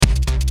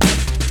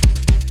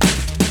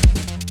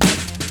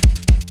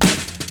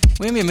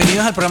Muy bien,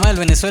 bienvenidos al programa del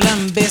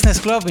Venezuelan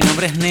Business Club. Mi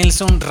nombre es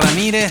Nelson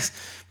Ramírez.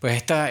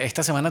 Pues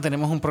esta semana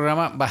tenemos un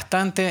programa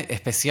bastante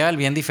especial,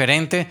 bien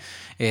diferente.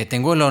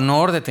 Tengo el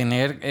honor de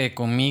tener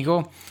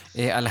conmigo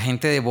a la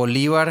gente de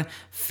Bolívar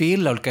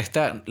Phil, la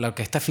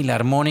orquesta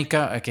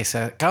filarmónica que se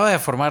acaba de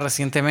formar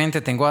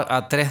recientemente. Tengo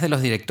a tres de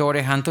los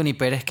directores, Anthony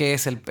Pérez, que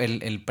es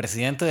el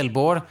presidente del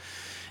board.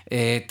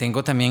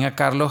 Tengo también a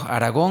Carlos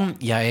Aragón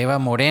y a Eva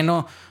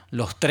Moreno.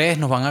 Los tres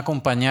nos van a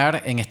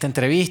acompañar en esta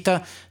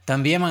entrevista.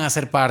 También van a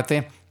ser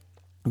parte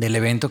del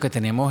evento que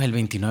tenemos el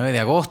 29 de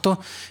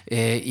agosto.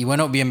 Y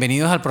bueno,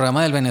 bienvenidos al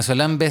programa del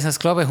Venezuelan Business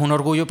Club. Es un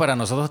orgullo para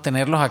nosotros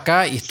tenerlos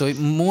acá y estoy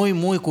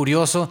muy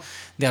curioso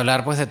de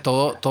hablar pues de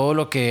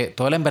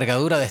toda la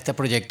envergadura de este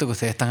proyecto que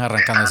ustedes están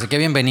arrancando. Así que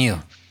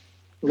bienvenidos.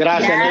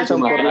 Gracias,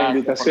 Nelson, por la Gracias por la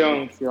invitación.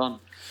 invitación.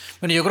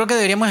 Bueno, yo creo que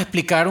deberíamos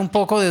explicar un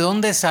poco de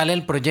dónde sale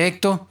el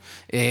proyecto.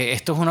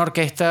 Esto es una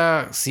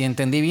orquesta, si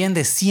entendí bien,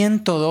 de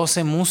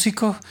 112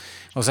 músicos,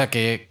 o sea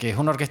que es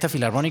una orquesta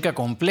filarmónica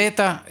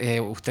completa.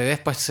 Ustedes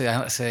pues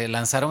se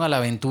lanzaron a la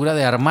aventura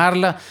de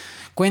armarla.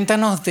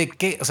 Cuéntanos de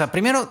qué, o sea,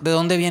 primero de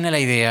dónde viene la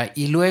idea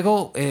y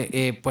luego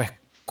pues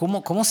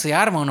cómo se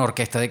arma una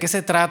orquesta, de qué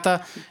se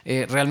trata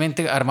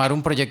realmente armar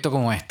un proyecto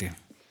como este.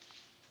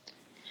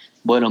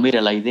 Bueno,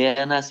 mira, la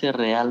idea nace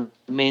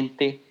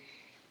realmente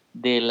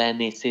de la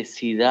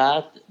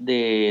necesidad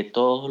de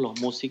todos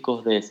los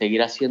músicos de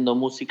seguir haciendo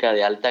música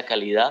de alta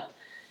calidad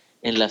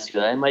en la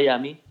ciudad de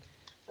Miami.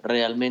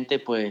 Realmente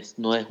pues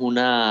no es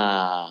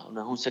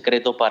un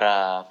secreto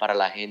para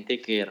la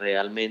gente que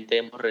realmente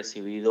hemos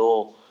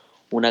recibido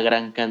una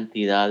gran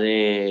cantidad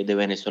de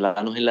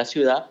venezolanos en la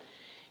ciudad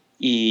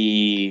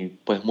y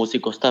pues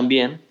músicos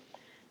también,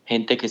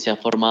 gente que se ha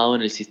formado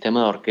en el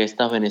sistema de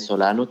orquestas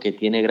venezolano que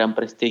tiene gran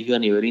prestigio a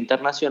nivel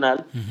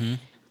internacional. Uh-huh.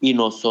 Y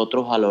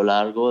nosotros a lo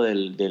largo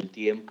del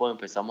tiempo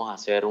empezamos a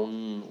hacer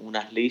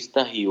unas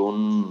listas y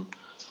un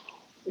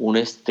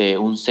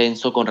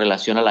censo con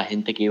relación a la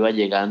gente que iba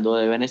llegando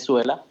de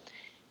Venezuela.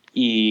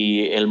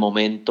 Y el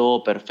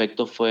momento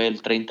perfecto fue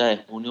el 30 de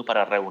junio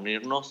para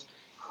reunirnos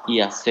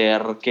y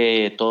hacer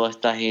que toda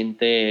esta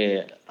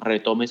gente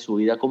retome su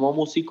vida como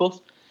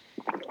músicos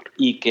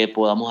y que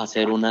podamos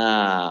hacer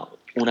una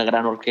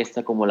gran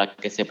orquesta como la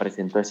que se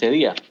presentó ese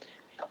día.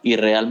 Y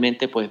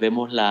realmente pues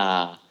vemos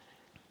la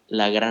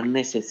gran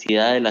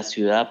necesidad de la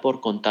ciudad por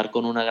contar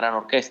con una gran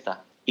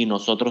orquesta y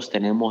nosotros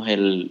tenemos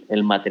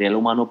el material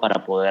humano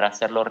para poder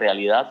hacerlo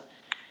realidad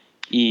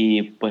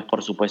y pues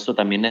por supuesto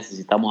también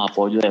necesitamos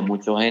apoyo de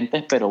mucha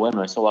gente, pero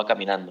bueno, eso va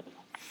caminando.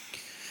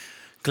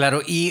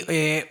 Claro, y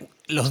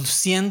los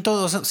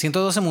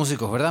 112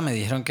 músicos, ¿verdad? Me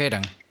dijeron que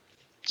eran.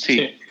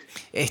 Sí.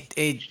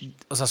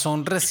 O sea,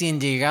 ¿son recién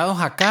llegados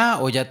acá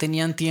o ya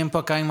tenían tiempo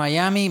acá en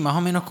Miami? Más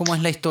o menos, ¿cómo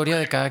es la historia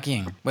de cada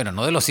quien? Bueno,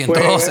 no de los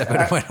 112, Pues,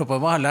 pero bueno,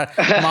 podemos hablar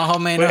más o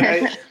menos pues,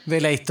 hay,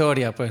 de la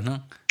historia, pues,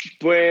 ¿no?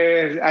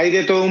 pues hay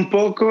de todo un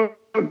poco,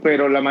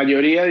 pero la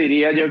mayoría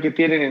diría yo que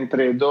tienen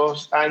entre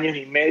 2 años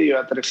y medio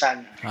a 3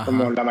 años,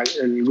 como Ajá,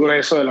 el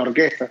grueso de la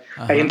orquesta.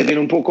 Hay ajá. gente que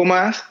tiene un poco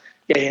más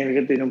y hay gente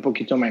que tiene un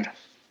poquito menos.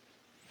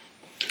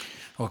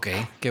 Ok,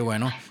 qué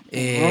bueno.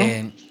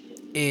 Uh-huh.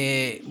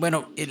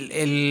 Bueno,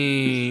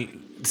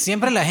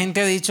 siempre la gente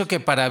ha dicho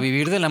que para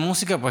vivir de la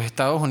música, pues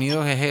Estados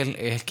Unidos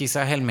es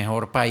quizás el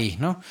mejor país,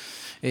 ¿no?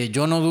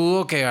 Yo no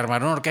dudo que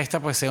armar una orquesta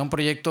pues sea un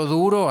proyecto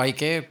duro. Hay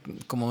que,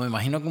 como me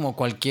imagino, como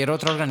cualquier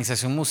otra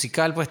organización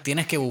musical, pues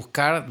tienes que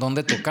buscar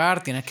dónde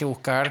tocar, tienes que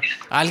buscar,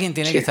 alguien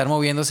tiene que Sí. estar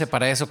moviéndose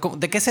para eso.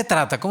 ¿De qué se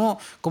trata?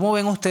 ¿Cómo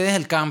ven ustedes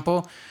el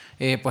campo?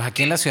 Pues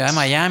aquí en la ciudad de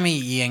Miami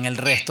y en el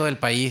resto del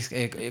país,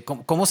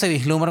 ¿cómo se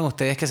vislumbran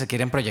ustedes que se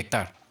quieren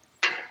proyectar?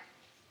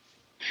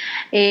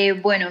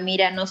 Bueno,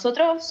 mira,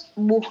 nosotros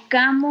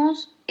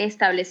buscamos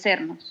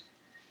establecernos.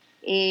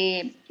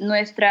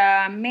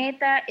 Nuestra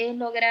meta es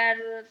lograr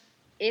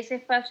ese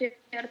espacio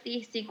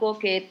artístico,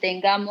 que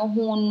tengamos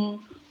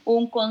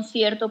un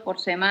concierto por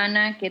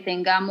semana, que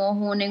tengamos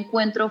un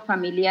encuentro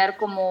familiar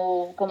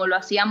como lo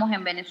hacíamos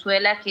en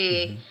Venezuela,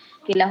 que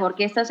las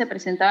orquestas se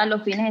presentaban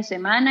los fines de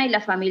semana y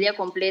la familia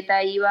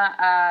completa iba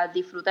a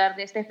disfrutar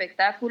de este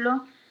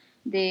espectáculo.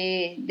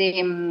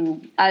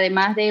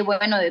 Además de,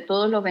 bueno, de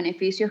todos los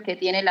beneficios que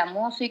tiene la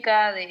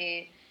música,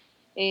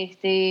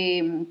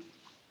 este,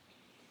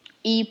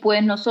 y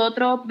pues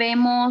nosotros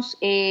vemos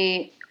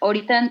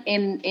ahorita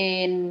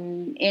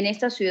en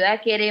esta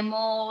ciudad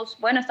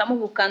estamos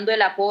buscando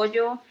el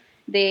apoyo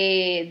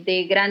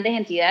de grandes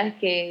entidades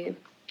que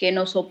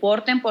nos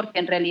soporten, porque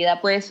en realidad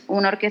pues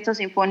una orquesta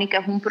sinfónica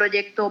es un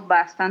proyecto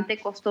bastante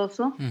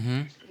costoso,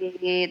 Uh-huh.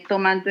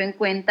 tomando en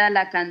cuenta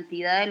la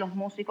cantidad de los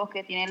músicos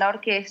que tiene la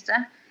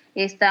orquesta.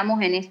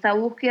 Estamos en esta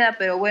búsqueda,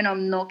 pero bueno,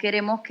 no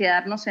queremos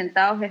quedarnos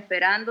sentados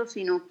esperando,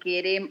 sino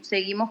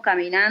seguimos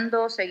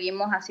caminando,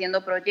 seguimos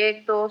haciendo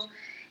proyectos.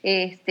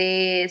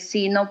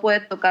 Si no puede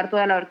tocar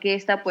toda la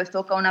orquesta, pues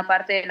toca una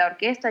parte de la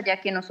orquesta, ya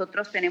que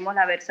nosotros tenemos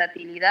la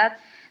versatilidad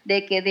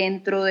de que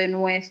dentro de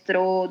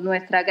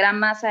nuestra gran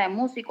masa de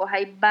músicos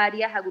hay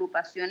varias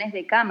agrupaciones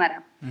de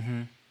cámara.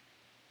 Uh-huh.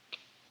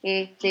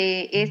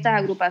 Estas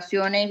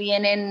agrupaciones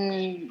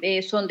vienen,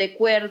 son de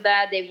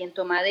cuerda, de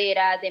viento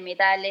madera, de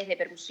metales, de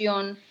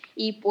percusión,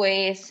 y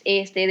pues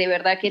de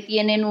verdad que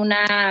tienen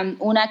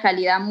una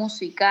calidad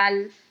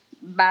musical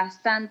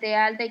bastante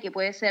alta y que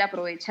puede ser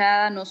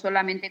aprovechada no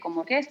solamente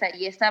como orquesta.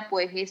 Y esta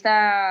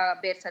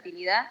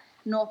versatilidad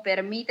nos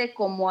permite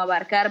como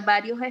abarcar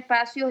varios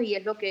espacios, y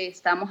es lo que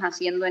estamos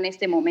haciendo en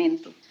este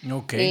momento.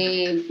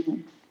 Okay.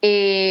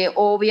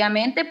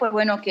 Obviamente, pues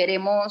bueno,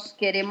 queremos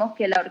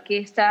que la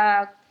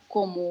orquesta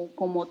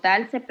como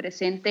tal se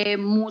presente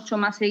mucho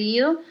más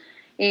seguido,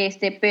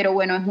 pero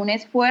bueno, es un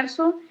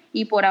esfuerzo,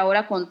 y por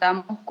ahora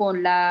contamos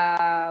con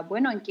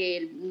en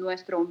que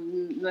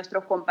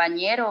nuestros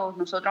compañeros,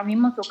 nosotros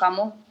mismos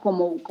tocamos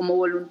como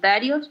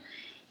voluntarios,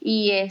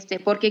 y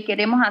porque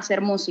queremos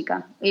hacer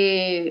música.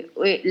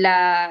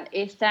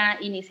 Esta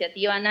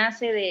iniciativa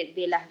nace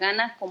de las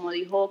ganas, como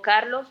dijo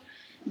Carlos,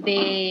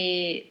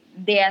 de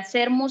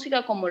hacer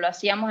música como lo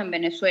hacíamos en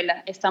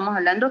Venezuela. Estamos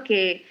hablando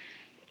que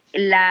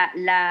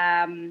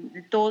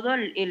todo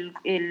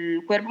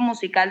el cuerpo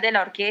musical de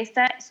la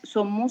orquesta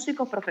son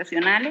músicos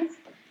profesionales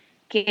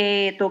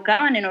que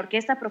tocaban en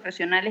orquestas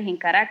profesionales en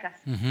Caracas,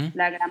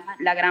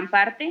 la gran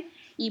parte,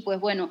 y pues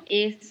bueno,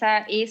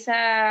 esas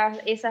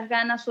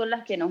ganas son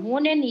las que nos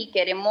unen, y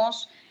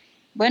queremos,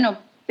 bueno,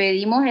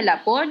 pedimos el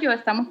apoyo,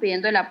 estamos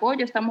pidiendo el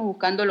apoyo, estamos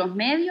buscando los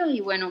medios, y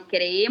bueno,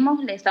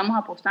 le estamos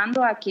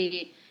apostando a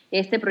que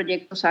este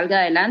proyecto salga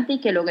adelante y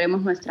que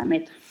logremos nuestra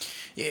meta.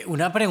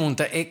 Una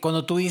pregunta,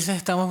 cuando tú dices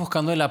estamos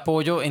buscando el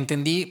apoyo,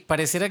 entendí,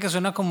 pareciera que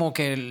suena como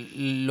que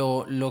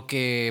lo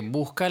que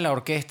busca la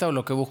orquesta o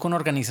lo que busca una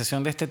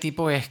organización de este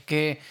tipo es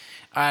que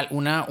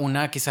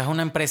quizás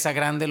una empresa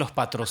grande los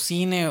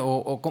patrocine,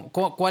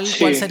 ¿cuál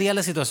sería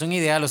la situación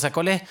ideal? O sea,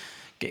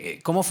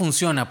 ¿cómo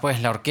funciona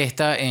pues la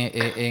orquesta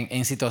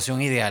en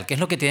situación ideal? ¿Qué es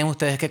lo que tienen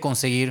ustedes que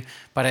conseguir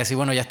para decir,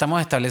 bueno, ya estamos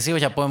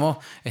establecidos, ya podemos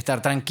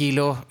estar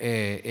tranquilos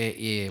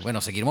y bueno,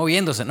 seguir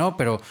moviéndose, ¿no?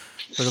 Pero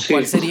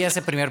 ¿cuál sería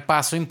ese primer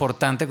paso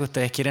importante que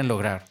ustedes quieren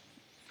lograr?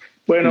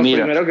 Bueno,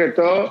 primero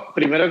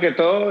que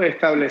todo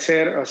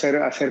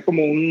hacer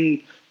como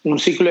un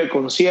ciclo de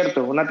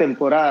conciertos, una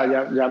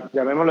temporada,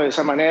 llamémoslo de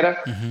esa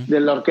manera, de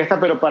la orquesta,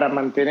 pero para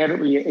mantener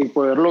y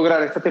poder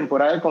lograr esta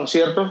temporada de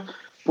conciertos,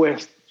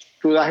 pues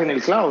tú das en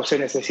el clavo. Se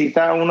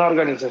necesita una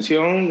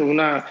organización,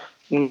 una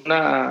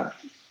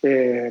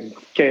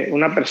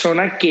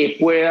persona que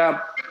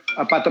pueda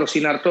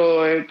patrocinar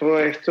toda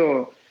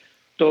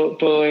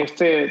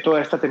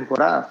esta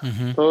temporada.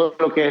 Todo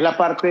lo que es la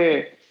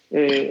parte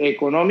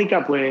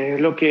económica, pues es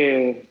lo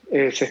que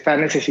se está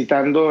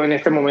necesitando en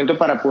este momento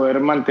para poder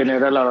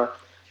mantener a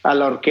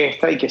la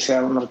orquesta, y que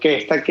sea una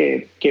orquesta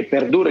que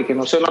perdure, que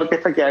no sea una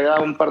orquesta que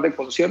haga un par de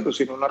conciertos,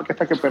 sino una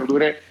orquesta que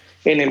perdure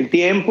en el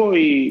tiempo,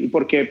 y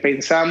porque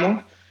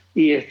pensamos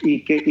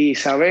y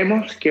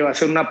sabemos que va a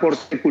ser un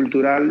aporte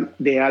cultural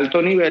de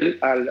alto nivel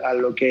a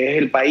lo que es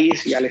el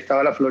país y al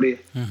estado de la Florida.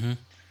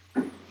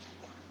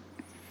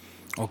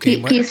 Okay,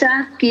 bueno.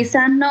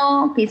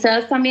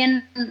 Quizás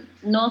también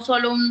no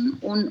solo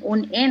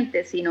un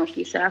ente, sino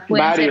quizás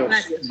pueden ser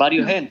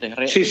varios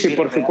entes. Sí,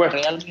 por supuesto.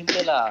 Realmente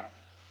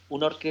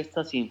una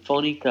orquesta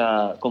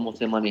sinfónica, como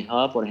se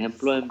manejaba, por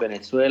ejemplo, en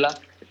Venezuela,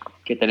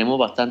 que tenemos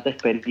bastante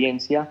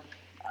experiencia,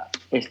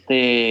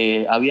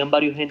 habían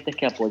varios entes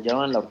que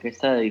apoyaban la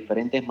orquesta de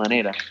diferentes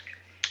maneras,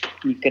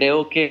 y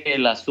creo que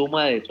la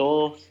suma de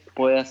todos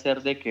puede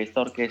hacer de que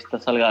esta orquesta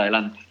salga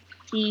adelante.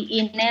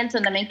 Y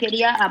Nelson, también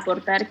quería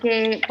aportar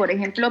que, por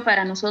ejemplo,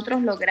 para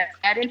nosotros lograr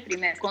el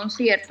primer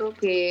concierto,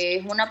 que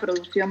es una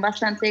producción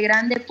bastante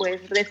grande,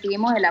 pues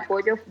recibimos el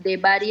apoyo de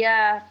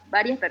varias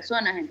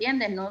personas,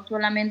 ¿entiendes? No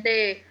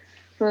solamente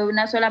fue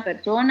una sola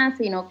persona,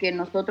 sino que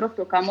nosotros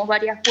tocamos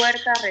varias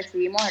puertas,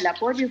 recibimos el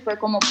apoyo, y fue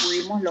como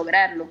pudimos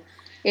lograrlo.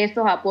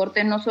 Estos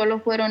aportes no solo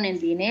fueron en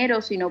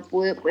dinero, sino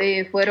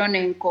fueron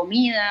en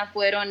comida,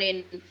 fueron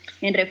en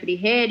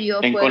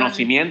refrigerio, en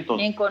conocimientos.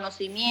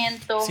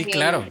 Sí,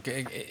 claro,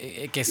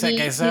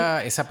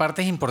 esa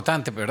parte es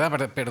importante,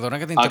 ¿verdad? Perdona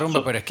que te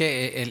interrumpa, pero es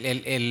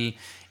que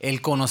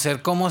el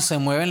conocer cómo se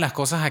mueven las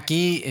cosas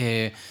aquí,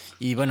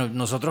 y bueno,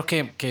 nosotros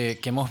que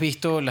hemos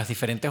visto las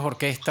diferentes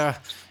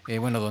orquestas,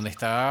 donde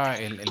está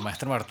el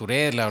maestro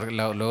Marturet,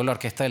 luego la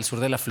Orquesta del Sur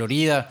de la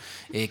Florida,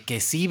 que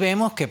sí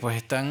vemos que pues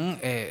están,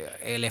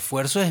 el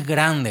esfuerzo es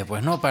grande,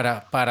 pues, ¿no?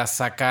 Para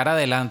sacar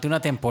adelante una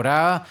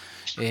temporada,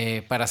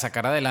 para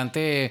sacar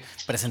adelante,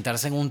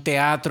 presentarse en un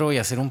teatro y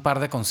hacer un par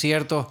de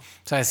conciertos. O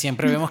sea,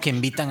 siempre vemos que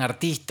invitan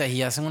artistas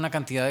y hacen una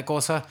cantidad de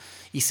cosas,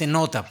 y se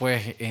nota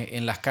pues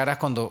en las caras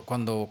cuando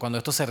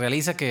esto se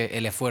realiza que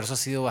el esfuerzo ha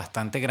sido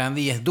bastante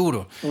grande y es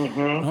duro,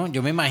 ¿no?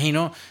 Yo me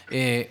imagino,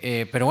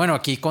 pero bueno,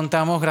 aquí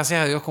contamos,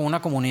 gracias a Dios, con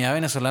una comunidad de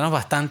venezolanos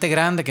bastante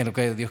grande, que lo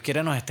que Dios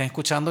quiera nos estén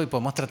escuchando, y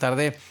podemos tratar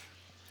de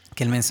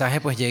que el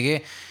mensaje pues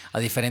llegue a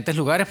diferentes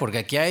lugares, porque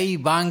aquí hay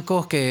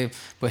bancos que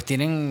pues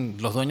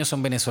los dueños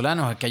son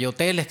venezolanos, aquí hay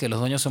hoteles que los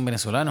dueños son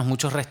venezolanos,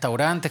 muchos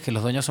restaurantes que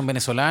los dueños son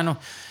venezolanos,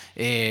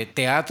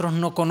 teatros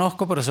no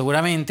conozco, pero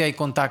seguramente hay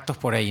contactos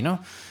por ahí,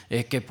 ¿no?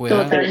 Que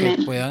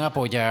puedan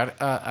apoyar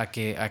a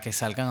que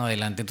salgan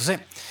adelante.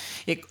 Entonces,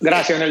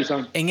 Gracias,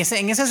 Nelson. En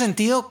ese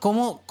sentido,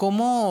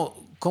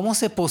 ¿cómo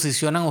se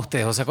posicionan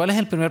ustedes? O sea, ¿cuál es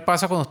el primer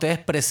paso cuando ustedes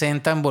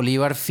presentan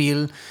Bolívar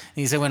Field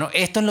y dicen, bueno,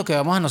 esto es lo que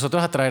vamos a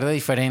nosotros a traer de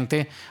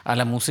diferente a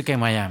la música de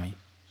Miami?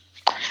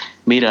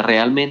 Mira,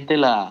 realmente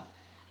la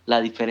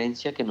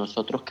diferencia que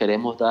nosotros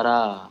queremos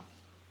dar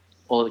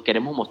o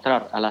queremos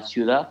mostrar a la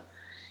ciudad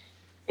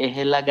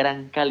es la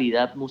gran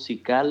calidad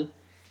musical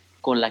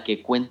con la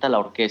que cuenta la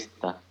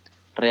orquesta.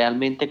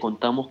 Realmente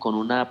contamos con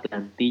una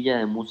plantilla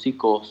de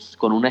músicos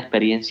con una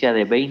experiencia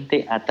de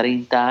 20 a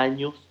 30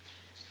 años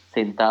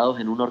sentados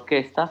en una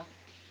orquesta,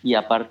 y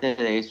aparte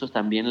de eso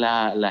también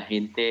la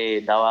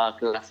gente daba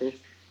clases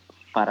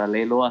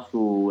paralelo a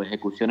su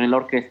ejecución en la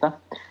orquesta.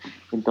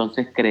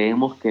 Entonces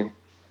creemos que es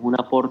un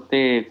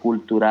aporte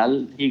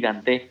cultural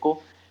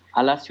gigantesco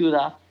a la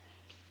ciudad,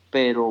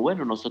 pero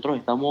bueno, nosotros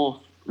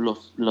estamos,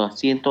 los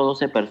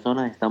 112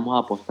 personas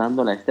estamos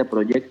apostándole a este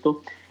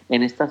proyecto.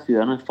 En esta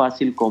ciudad no es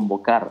fácil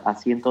convocar a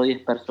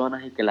 110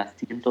 personas y que las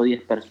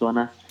 110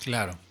 personas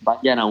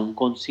vayan a un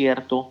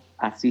concierto,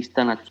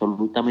 asistan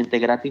absolutamente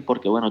gratis,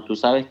 porque bueno, tú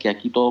sabes que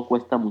aquí todo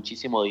cuesta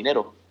muchísimo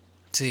dinero.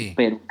 Sí.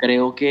 Pero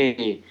creo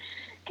que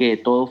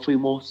todos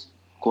fuimos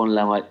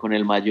con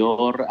el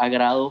mayor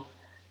agrado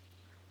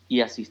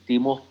y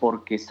asistimos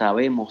porque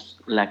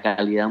sabemos la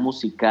calidad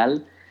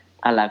musical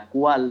a la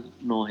cual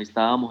nos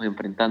estábamos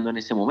enfrentando en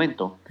ese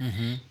momento.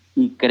 Uh-huh.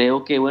 Y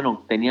creo que,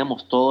 bueno,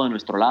 teníamos todo de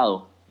nuestro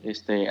lado,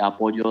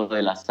 apoyo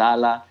de la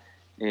sala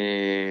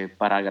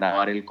para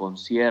grabar el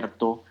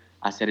concierto,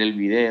 hacer el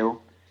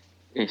video.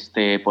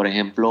 Por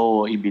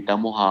ejemplo,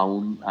 invitamos a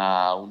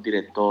un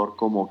director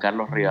como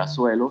Carlos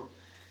Rivazuelo,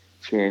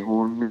 que es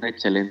un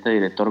excelente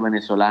director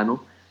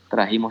venezolano.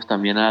 Trajimos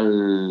también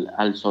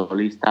al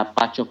solista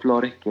Pacho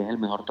Flores, que es el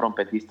mejor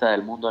trompetista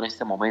del mundo en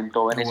este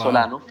momento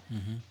venezolano. Wow.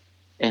 Uh-huh.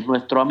 Es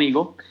nuestro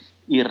amigo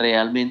y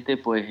realmente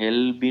pues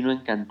él vino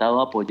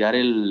encantado a apoyar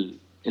el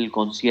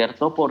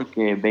concierto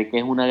porque ve que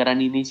es una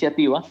gran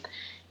iniciativa,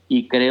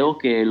 y creo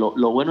que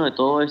lo bueno de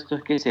todo esto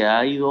es que se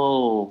ha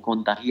ido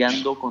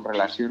contagiando con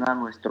relación a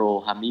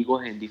nuestros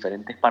amigos en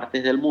diferentes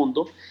partes del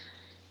mundo,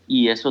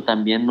 y eso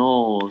también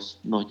nos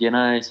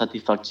llena de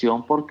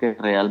satisfacción porque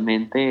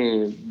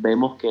realmente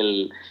vemos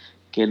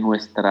que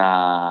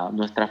nuestra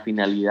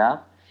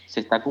finalidad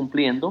se está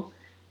cumpliendo.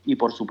 Y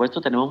por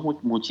supuesto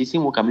tenemos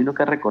muchísimo camino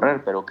que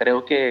recorrer, pero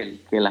creo que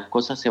las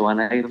cosas se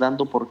van a ir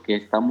dando porque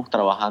estamos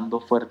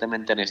trabajando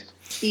fuertemente en esto.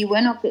 Y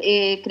bueno,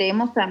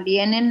 creemos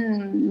también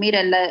en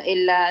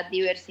la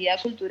diversidad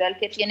cultural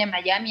que tiene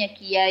Miami.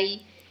 Aquí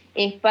hay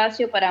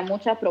espacio para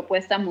muchas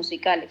propuestas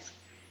musicales.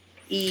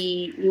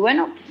 Y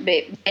bueno,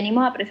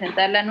 venimos a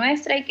presentar la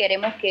nuestra y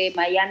queremos que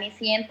Miami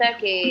sienta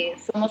que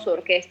somos su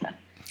orquesta.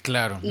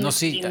 Claro,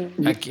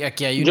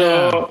 aquí hay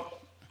una...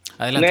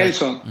 Adelante.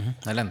 Nelson,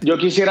 adelante. Yo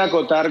quisiera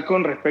acotar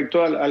con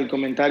respecto al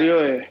comentario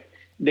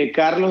de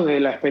Carlos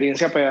de la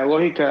experiencia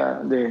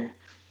pedagógica de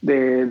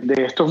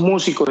estos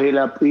músicos y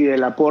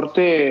del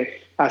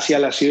aporte hacia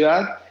la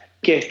ciudad,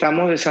 que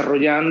estamos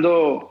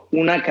desarrollando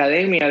una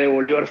academia de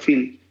Bolívar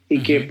Field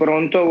y que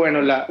pronto,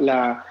 bueno,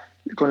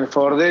 con el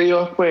favor de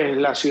Dios, pues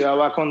la ciudad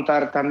va a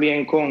contar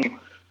también con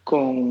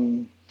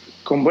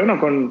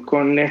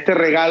este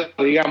regalo,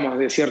 digamos,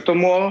 de cierto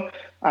modo,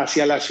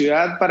 hacia la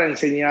ciudad para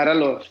enseñar a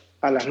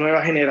las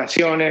nuevas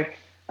generaciones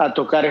a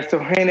tocar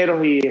estos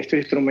géneros y estos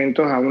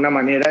instrumentos a una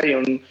manera y a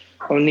un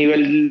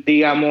nivel,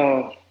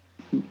 digamos,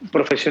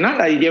 profesional.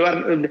 Ahí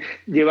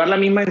llevar la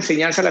misma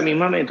enseñanza, la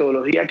misma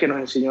metodología que nos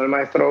enseñó el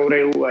maestro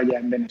Abreu allá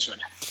en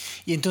Venezuela.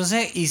 Y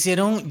entonces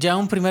hicieron ya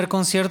un primer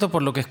concierto,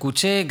 por lo que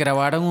escuché,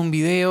 grabaron un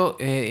video.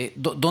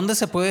 ¿Dónde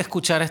se puede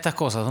escuchar estas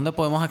cosas? ¿Dónde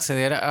podemos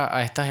acceder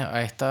a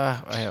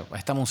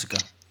esta música?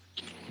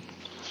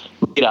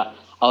 Mira,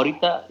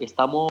 ahorita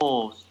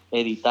estamos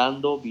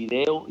editando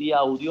video y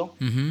audio.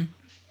 Uh-huh.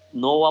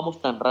 No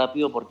vamos tan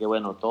rápido porque,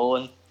 bueno,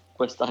 todo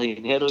cuesta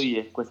dinero y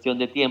es cuestión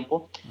de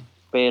tiempo,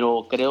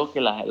 pero creo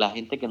que la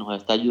gente que nos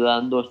está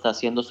ayudando está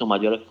haciendo su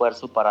mayor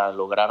esfuerzo para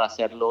lograr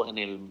hacerlo en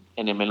el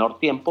menor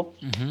tiempo.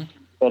 Uh-huh.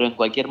 Pero en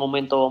cualquier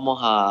momento vamos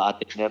a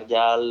tener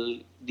ya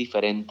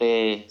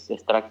diferentes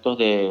extractos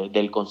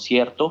del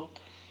concierto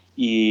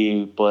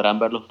y podrán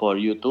verlos por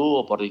YouTube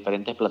o por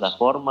diferentes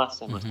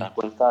plataformas. En nuestra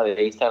cuenta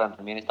de Instagram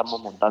también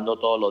estamos montando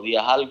todos los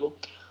días algo,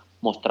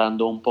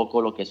 mostrando un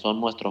poco lo que son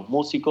nuestros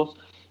músicos.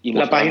 Y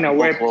la página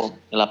web.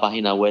 En la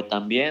página web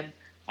también.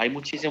 Hay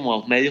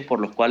muchísimos medios por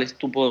los cuales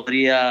tú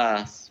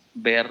podrías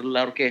ver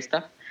la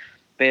orquesta,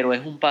 pero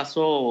es un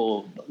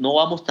paso, no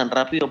vamos tan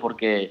rápido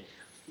porque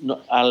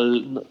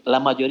la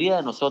mayoría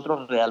de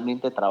nosotros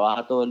realmente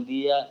trabaja todo el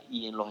día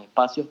y en los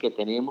espacios que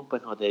tenemos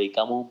pues nos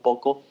dedicamos un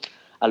poco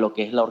a lo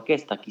que es la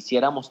orquesta.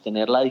 Quisiéramos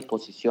tener la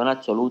disposición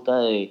absoluta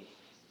de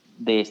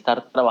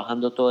estar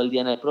trabajando todo el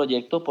día en el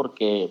proyecto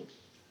porque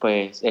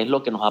pues es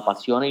lo que nos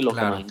apasiona y lo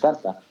que nos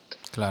encanta.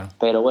 Claro.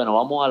 Pero bueno,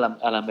 vamos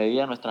a la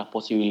medida de nuestras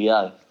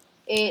posibilidades.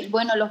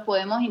 Bueno, los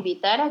podemos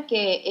invitar a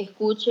que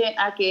escuchen,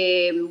 a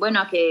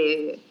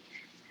que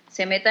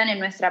se metan en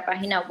nuestra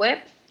página web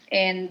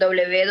en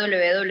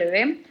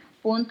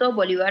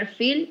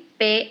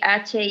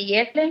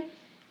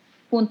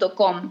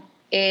www.bolivarfieldphil.com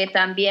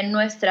también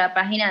nuestra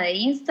página de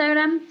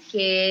Instagram,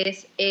 que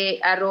es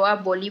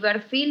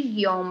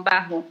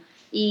 @bolivarfil_.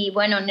 Y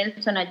bueno,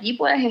 Nelson, allí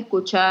puedes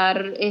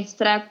escuchar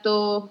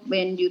extractos.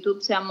 En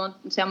YouTube se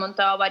ha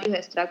montado varios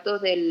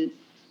extractos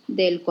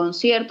del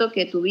concierto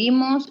que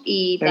tuvimos,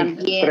 y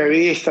también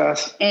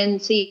entrevistas.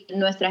 Sí,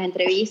 nuestras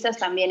entrevistas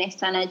también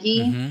están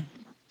allí. Uh-huh.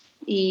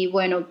 Y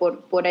bueno,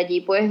 por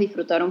allí puedes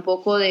disfrutar un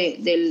poco de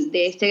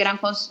este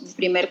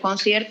primer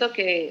concierto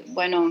que,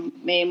 bueno,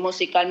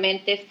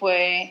 musicalmente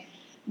fue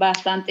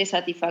bastante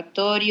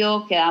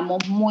satisfactorio.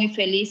 Quedamos muy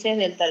felices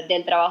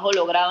del trabajo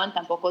logrado en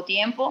tan poco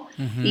tiempo.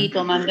 Uh-huh. Y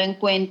tomando en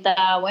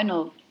cuenta,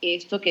 bueno,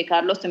 esto que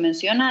Carlos te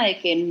menciona, de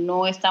que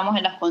no estamos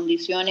en las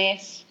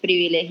condiciones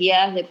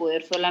privilegiadas de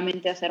poder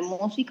solamente hacer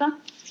música,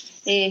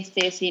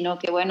 sino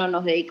que, bueno,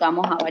 nos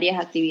dedicamos a varias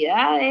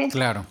actividades.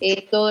 Claro.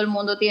 Todo el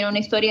mundo tiene una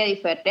historia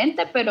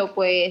diferente, pero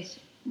pues,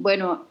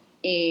 bueno,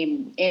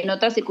 en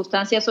otras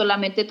circunstancias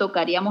solamente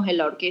tocaríamos en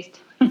la orquesta.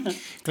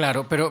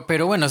 Claro,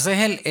 pero bueno,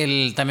 ese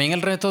es también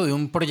el reto de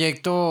un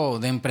proyecto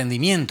de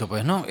emprendimiento,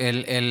 pues, ¿no?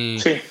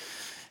 Sí.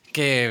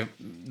 Que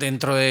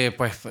dentro de,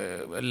 pues,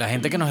 la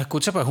gente que nos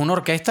escucha, pues una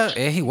orquesta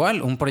es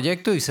igual, un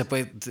proyecto, y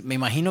me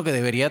imagino que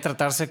debería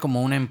tratarse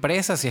como una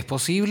empresa, si es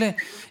posible.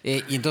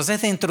 Y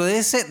entonces dentro de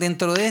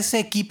ese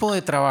equipo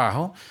de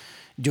trabajo,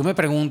 yo me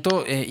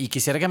pregunto, y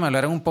quisiera que me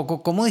hablaran un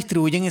poco, ¿cómo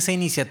distribuyen esa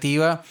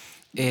iniciativa?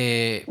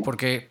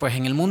 Porque pues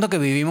en el mundo que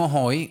vivimos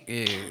hoy,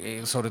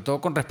 sobre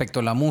todo con respecto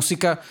a la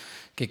música,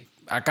 que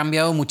ha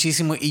cambiado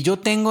muchísimo, y yo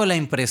tengo la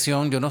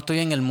impresión, yo no estoy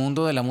en el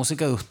mundo de la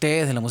música de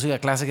ustedes, de la música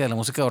clásica, de la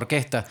música de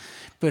orquesta,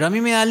 pero a mí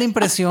me da la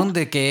impresión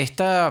de que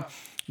esta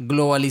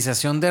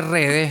globalización de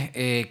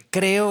redes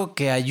creo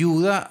que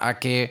ayuda a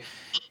que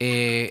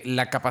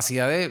la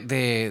capacidad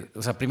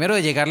o sea, primero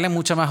de llegarle a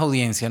mucha más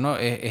audiencia, ¿no?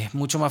 Es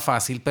mucho más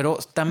fácil, pero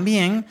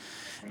también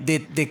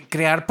de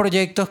crear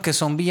proyectos que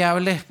son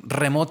viables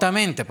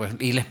remotamente, pues.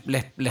 Y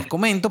les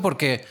comento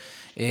porque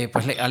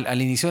pues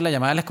al inicio de la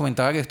llamada les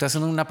comentaba que estoy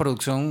haciendo una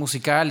producción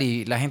musical,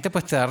 y la gente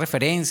pues te da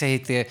referencias y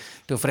te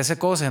ofrece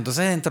cosas.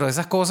 Entonces, dentro de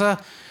esas cosas,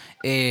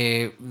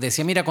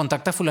 decía, mira,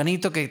 contacta a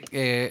fulanito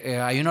que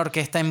hay una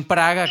orquesta en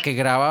Praga que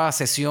graba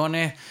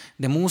sesiones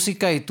de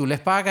música y tú les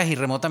pagas y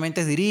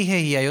remotamente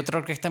diriges, y hay otra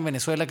orquesta en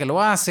Venezuela que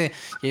lo hace,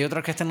 y hay otra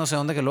orquesta en no sé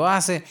dónde que lo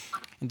hace.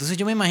 Entonces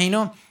yo me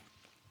imagino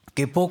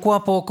que poco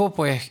a poco,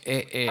 pues,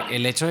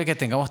 el hecho de que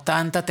tengamos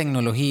tanta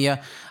tecnología,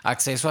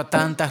 acceso a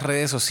tantas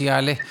redes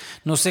sociales,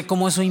 no sé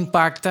cómo eso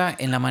impacta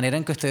en la manera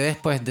en que ustedes,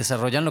 pues,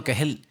 desarrollan lo que es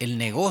el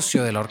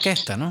negocio de la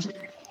orquesta, ¿no?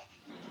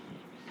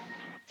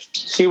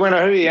 Sí, bueno,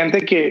 es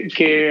evidente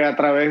que a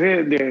través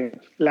de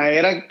la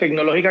era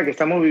tecnológica que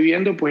estamos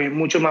viviendo, pues es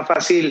mucho más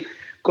fácil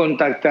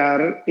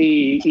contactar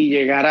y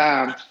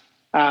llegar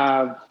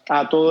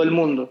a todo el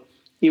mundo.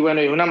 Y bueno,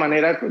 es una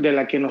manera de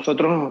la que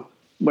nosotros,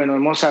 bueno,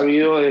 hemos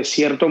sabido de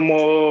cierto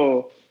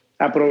modo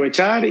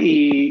aprovechar,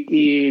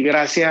 y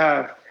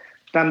gracias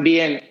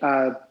también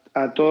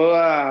a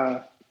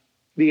toda,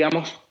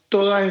 digamos,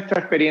 toda esta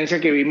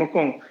experiencia que vimos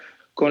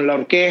con la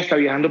orquesta,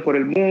 viajando por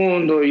el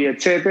mundo y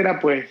etcétera,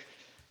 pues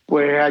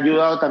ha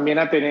ayudado también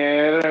a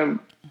tener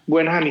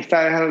buenas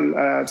amistades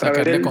a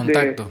través de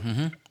contactos.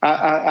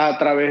 a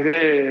través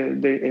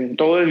de en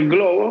todo el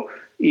globo.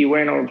 Y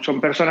bueno,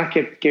 son personas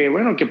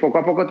que poco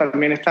a poco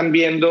también están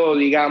viendo,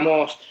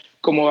 digamos,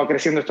 cómo va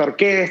creciendo esta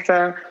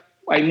orquesta.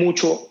 Hay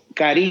mucho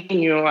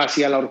cariño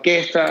hacia la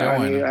orquesta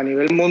a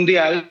nivel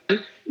mundial,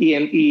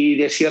 y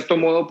de cierto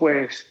modo,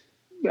 pues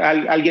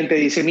alguien te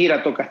dice,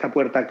 mira, toca esta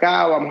puerta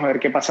acá, vamos a ver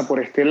qué pasa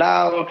por este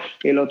lado,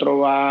 el otro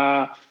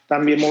va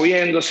también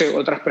moviéndose,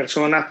 otras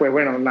personas, pues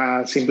bueno,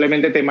 nada,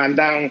 simplemente te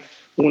mandan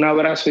un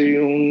abrazo y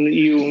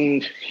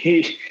un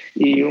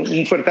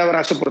fuerte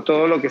abrazo por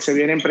todo lo que se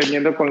viene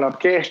emprendiendo con la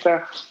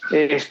orquesta,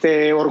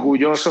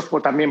 orgullosos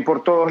también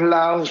por todos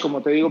lados,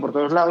 como te digo, por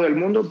todos lados del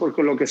mundo,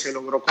 por lo que se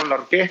logró con la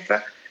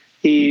orquesta.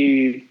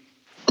 Y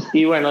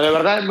bueno, de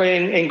verdad,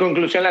 en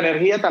conclusión, la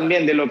energía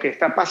también de lo que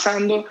está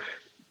pasando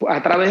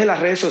a través de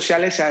las redes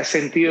sociales se ha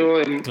sentido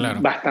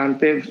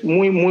bastante,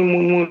 muy, muy,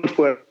 muy, muy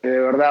fuerte, de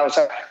verdad. O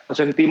sea, nos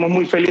sentimos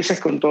muy felices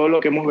con todo lo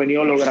que hemos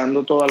venido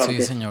logrando toda la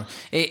orquesta. Sí, señor.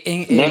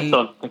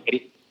 Néstor,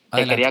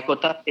 te quería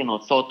acotar que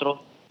nosotros,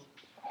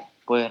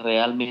 pues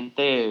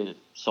realmente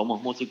somos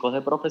músicos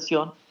de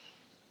profesión,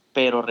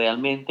 pero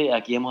realmente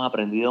aquí hemos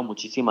aprendido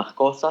muchísimas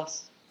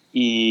cosas,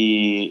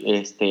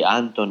 y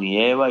Anthony,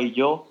 Eva y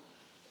yo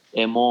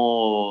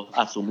hemos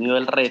asumido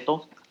el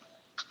reto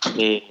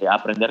de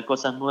aprender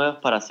cosas nuevas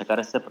para sacar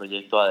este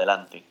proyecto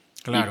adelante.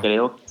 Claro. Y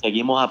creo que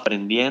seguimos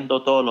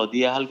aprendiendo todos los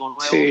días algo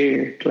nuevo.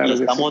 Sí, claro, y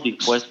estamos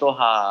dispuestos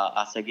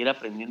a seguir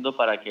aprendiendo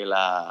para que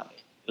la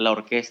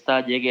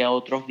orquesta llegue a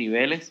otros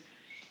niveles,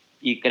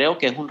 y creo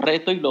que es un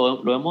reto, y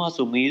lo hemos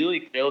asumido,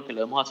 y creo que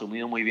lo hemos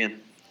asumido muy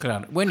bien.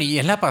 Claro, bueno, y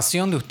es la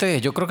pasión de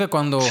ustedes. Yo creo que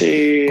cuando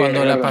Sí,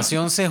 la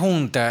pasión se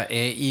junta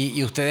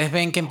y ustedes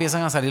ven que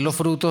empiezan a salir los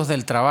frutos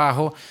del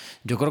trabajo,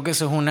 yo creo que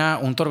eso es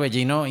un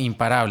torbellino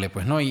imparable,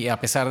 pues, ¿no? Y a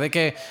pesar de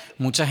que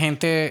mucha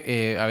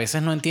gente a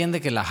veces no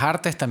entiende que las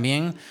artes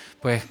también,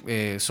 pues,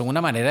 son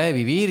una manera de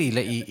vivir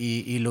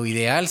y lo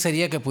ideal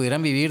sería que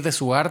pudieran vivir de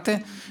su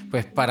arte,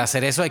 pues para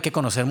hacer eso hay que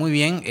conocer muy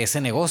bien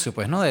ese negocio,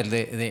 pues, ¿no?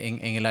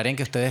 En el área en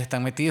que ustedes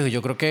están metidos. Y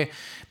yo creo que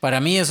para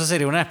mí eso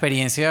sería una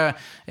experiencia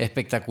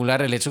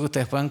espectacular, el hecho de que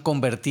ustedes puedan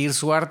convertir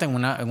su arte en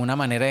una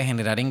manera de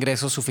generar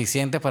ingresos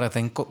suficientes para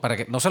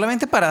que, no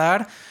solamente para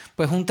dar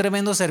pues un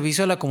tremendo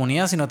servicio a la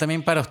comunidad, sino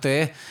también para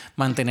ustedes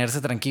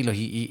mantenerse tranquilos.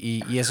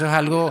 Y eso es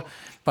algo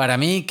para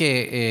mí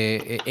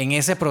que en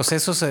ese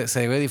proceso se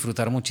debe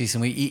disfrutar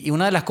muchísimo. Y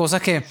una de las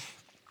cosas que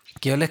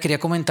yo les quería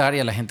comentar, y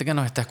a la gente que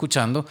nos está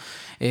escuchando,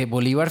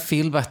 Bolívar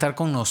Field va a estar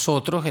con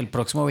nosotros el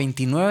próximo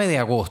 29 de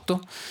agosto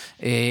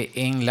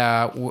en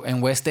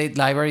Westgate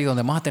Library,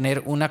 donde vamos a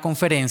tener una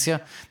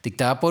conferencia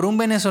dictada por un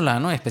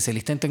venezolano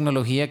especialista en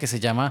tecnología que se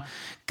llama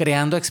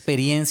Creando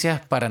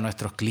Experiencias para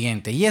Nuestros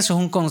Clientes. Y eso es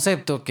un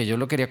concepto que yo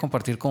lo quería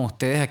compartir con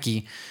ustedes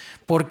aquí,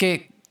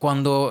 porque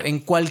cuando en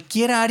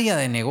cualquier área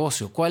de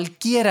negocio,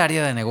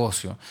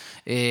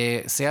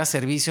 sea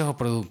servicios o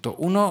productos,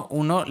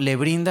 uno le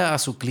brinda a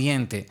su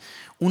cliente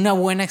una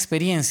buena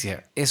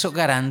experiencia, eso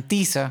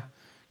garantiza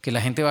que la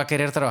gente va a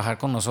querer trabajar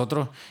con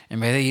nosotros en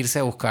vez de irse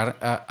a buscar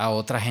a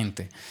otra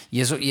gente.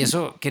 Y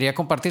eso quería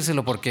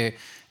compartírselo porque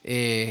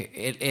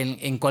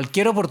en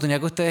cualquier oportunidad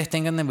que ustedes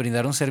tengan de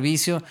brindar un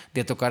servicio,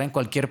 de tocar en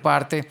cualquier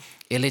parte,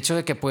 el hecho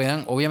de que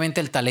puedan,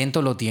 obviamente el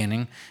talento lo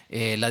tienen,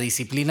 la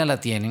disciplina la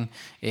tienen,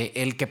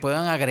 el que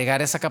puedan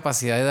agregar esa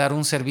capacidad de dar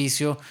un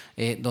servicio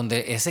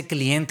donde ese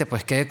cliente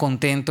pues quede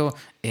contento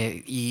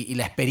y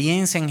la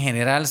experiencia en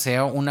general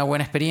sea una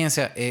buena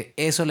experiencia,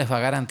 eso les va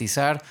a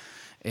garantizar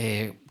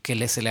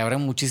que se le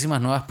abran muchísimas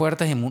nuevas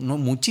puertas y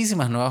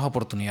muchísimas nuevas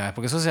oportunidades,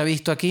 porque eso se ha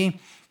visto aquí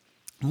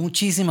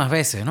muchísimas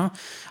veces, ¿no?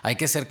 Hay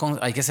que ser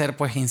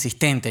pues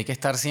insistente, hay que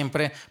estar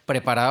siempre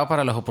preparado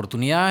para las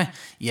oportunidades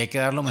y hay que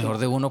dar lo mejor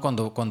de uno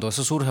cuando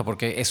eso surja,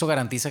 porque eso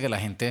garantiza que la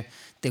gente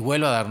te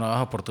vuelva a dar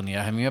nuevas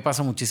oportunidades. A mí me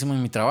pasa muchísimo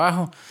en mi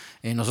trabajo.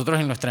 Nosotros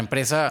en nuestra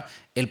empresa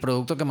el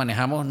producto que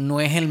manejamos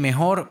no es el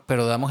mejor,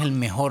 pero damos el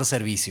mejor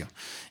servicio.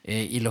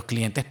 Y los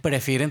clientes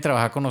prefieren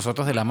trabajar con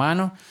nosotros de la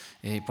mano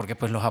porque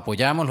pues los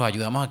apoyamos, los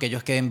ayudamos a que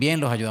ellos queden bien,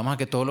 los ayudamos a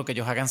que todo lo que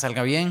ellos hagan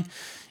salga bien.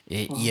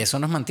 Y eso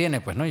nos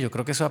mantiene, pues, ¿no? Yo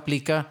creo que eso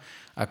aplica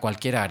a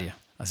cualquier área.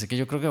 Así que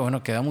yo creo que,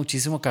 bueno, queda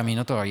muchísimo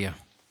camino todavía.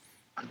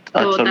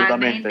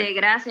 Totalmente.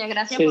 Gracias.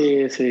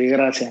 Sí,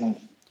 gracias.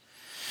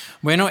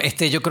 Bueno,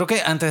 yo creo que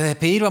antes de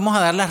despedir vamos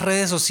a dar las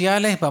redes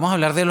sociales, vamos a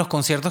hablar de los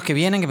conciertos que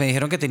vienen, que me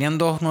dijeron que tenían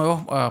 2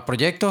 nuevos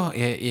proyectos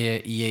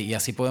y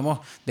así podemos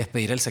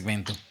despedir el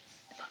segmento.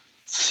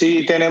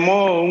 Sí,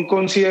 tenemos un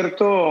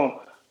concierto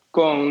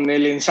con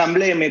el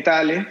ensamble de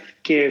metales,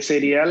 que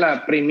sería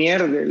la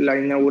la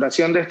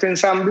inauguración de este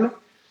ensamble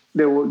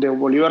de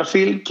Bolívar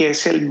Field, que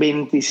es el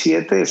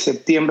 27 de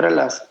septiembre a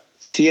las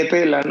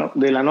 7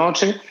 de la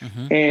noche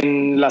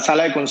en la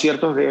sala de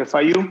conciertos de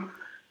FIU.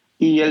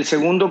 Y el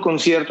segundo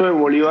concierto de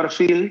Bolívar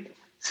Field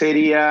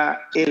sería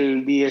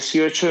el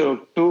 18 de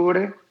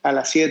octubre a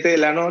las 7 de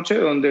la noche,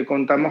 donde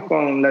contamos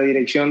con la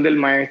dirección del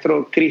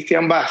maestro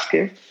Cristian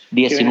Vázquez.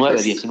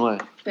 19 de octubre.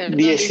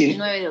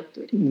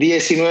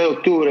 19 de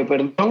octubre,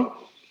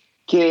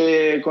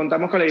 que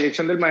contamos con la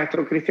dirección del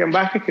maestro Cristian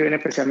Vázquez, que viene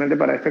especialmente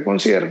para este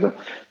concierto,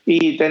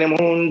 y tenemos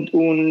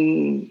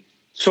un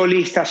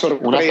solista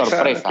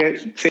sorpresa.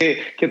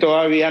 Que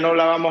todavía no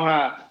la vamos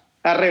a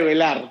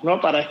revelar,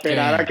 ¿no? Para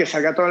esperar a que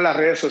salga todo en las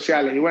redes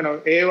sociales. Y bueno,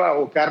 Eva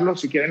o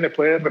Carlos, si quieren, les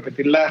pueden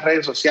repetir las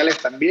redes sociales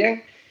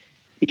también.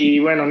 Y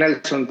bueno,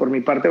 Nelson, por mi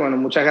parte, bueno,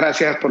 muchas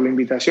gracias por la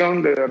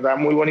invitación, de verdad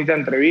muy bonita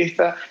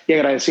entrevista y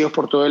agradecidos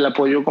por todo el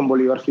apoyo con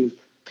Bolívar Field.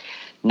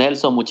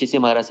 Nelson,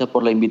 muchísimas gracias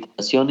por la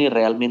invitación y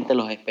realmente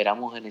los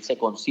esperamos en ese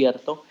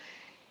concierto.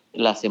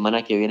 La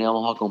semana que viene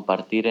vamos a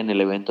compartir en el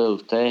evento de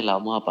ustedes, la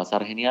vamos a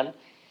pasar genial.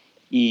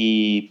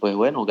 Y pues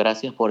bueno,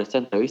 gracias por esta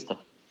entrevista.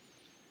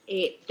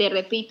 Te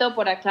repito,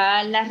 por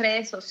acá las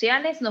redes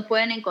sociales nos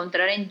pueden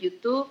encontrar en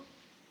YouTube,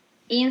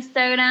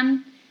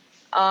 Instagram,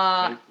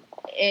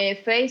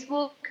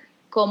 Facebook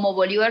como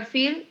Bolívar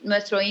Field.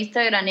 Nuestro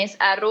Instagram es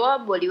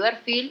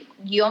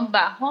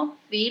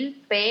 @BolívarField_Phil,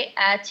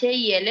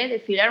 PHIL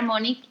de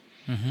Philharmonic,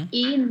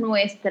 y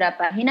nuestra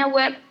página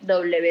web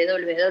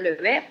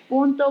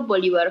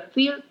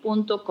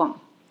www.bolivarfield.com.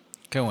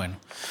 Qué bueno.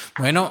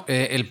 Bueno,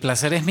 el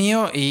placer es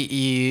mío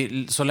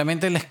y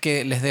solamente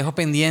les dejo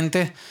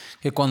pendientes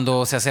que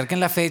cuando se acerquen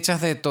las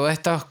fechas de todos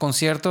estos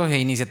conciertos e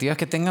iniciativas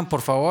que tengan,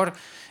 por favor,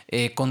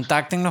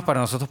 contáctenos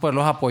para nosotros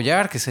poderlos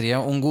apoyar, que sería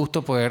un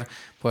gusto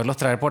poderlos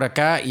traer por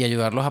acá y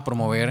ayudarlos a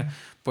promover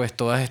pues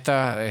todas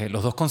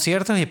los 2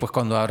 conciertos, y pues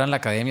cuando abran la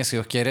academia, si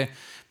Dios quiere,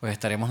 pues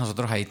estaremos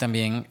nosotros ahí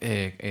también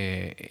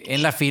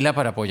en la fila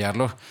para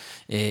apoyarlos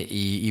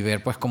y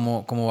ver pues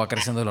cómo va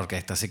creciendo la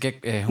orquesta. Así que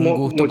es un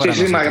gusto para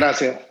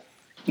nosotros.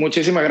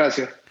 Muchísimas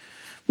gracias.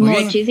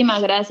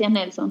 Muchísimas gracias,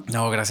 Nelson.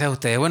 No, gracias a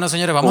ustedes. Bueno,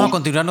 señores, vamos a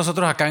continuar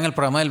nosotros acá en el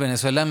programa del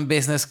Venezuelan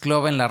Business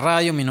Club en la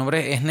radio. Mi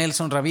nombre es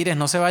Nelson Ramírez.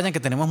 No se vayan, que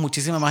tenemos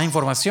muchísima más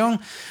información.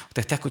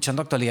 Usted está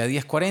escuchando Actualidad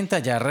 1040.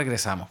 Ya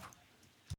regresamos.